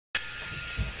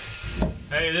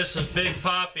Hey, this is Big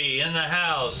Poppy in the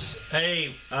house.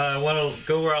 Hey, I want to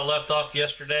go where I left off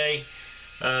yesterday.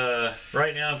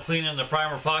 Right now I'm cleaning the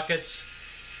primer pockets.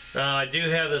 I do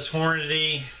have this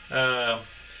Hornady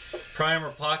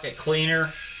primer pocket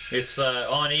cleaner. It's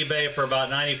on eBay for about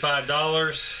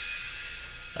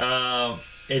 $95.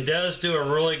 It does do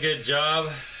a really good job,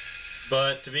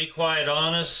 but to be quite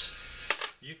honest,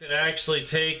 you could actually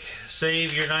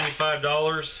save your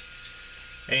 $95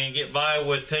 and get by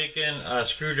with taking a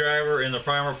screwdriver in the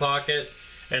primer pocket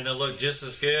and they'll look just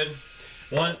as good.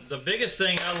 The biggest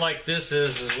thing I like this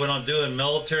is when I'm doing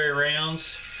military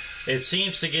rounds, it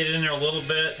seems to get in there a little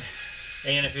bit,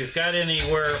 and if you've got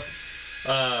anywhere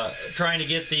trying to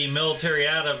get the military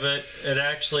out of it, it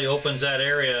actually opens that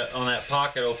area on that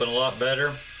pocket open a lot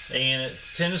better. And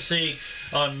its tendency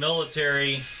on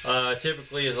military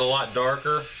typically is a lot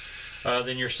darker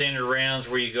than your standard rounds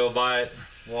where you go buy it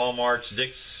Walmart's,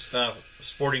 Dick's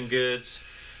Sporting Goods,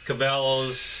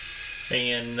 Cabela's,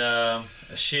 and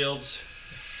Shields.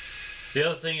 The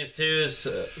other thing is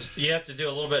you have to do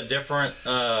a little bit different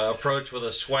approach with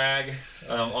a swag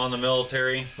on the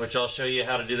military, which I'll show you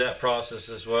how to do that process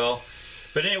as well.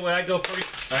 But anyway, I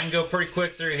can go pretty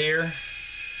quick through here,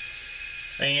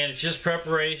 and it's just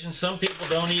preparation. Some people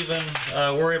don't even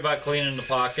worry about cleaning the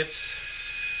pockets.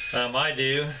 I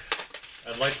do.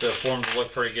 I'd like the form to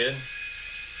look pretty good.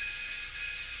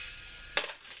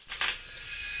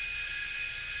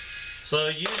 So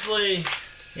usually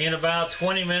in about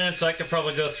 20 minutes I could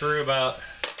probably go through about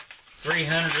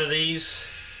 300 of these,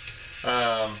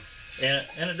 and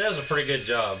it does a pretty good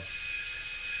job.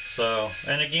 So,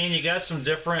 and again, you got some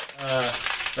different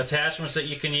attachments that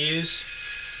you can use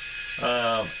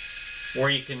where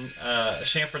you can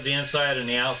chamfer the inside and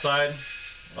the outside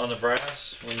on the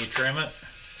brass when you trim it.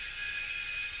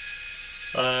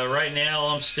 Right now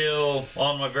I'm still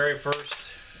on my very first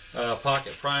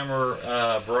pocket primer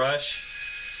brush,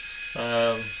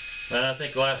 and I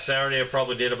think last Saturday I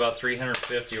probably did about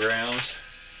 350 rounds.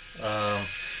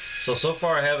 So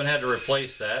far I haven't had to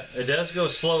replace that. It does go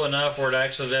slow enough where it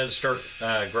actually does start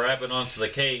grabbing onto the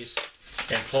case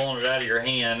and pulling it out of your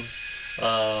hand.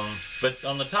 But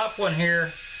on the top one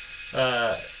here,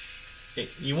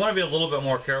 you want to be a little bit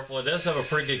more careful. It does have a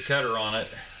pretty good cutter on it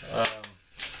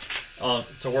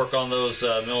to work on those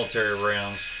military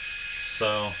rounds.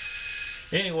 So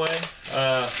anyway,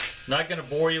 not going to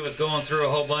bore you with going through a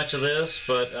whole bunch of this,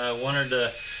 but I wanted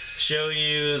to show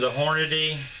you the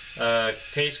Hornady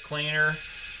case cleaner.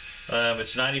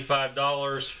 It's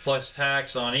 $95 plus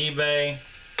tax on eBay,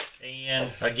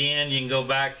 and again you can go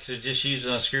back to just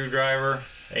using a screwdriver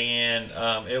and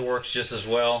it works just as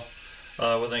well,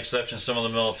 with an exception of some of the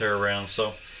military rounds.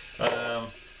 So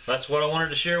that's what I wanted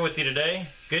to share with you today.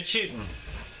 Good shooting.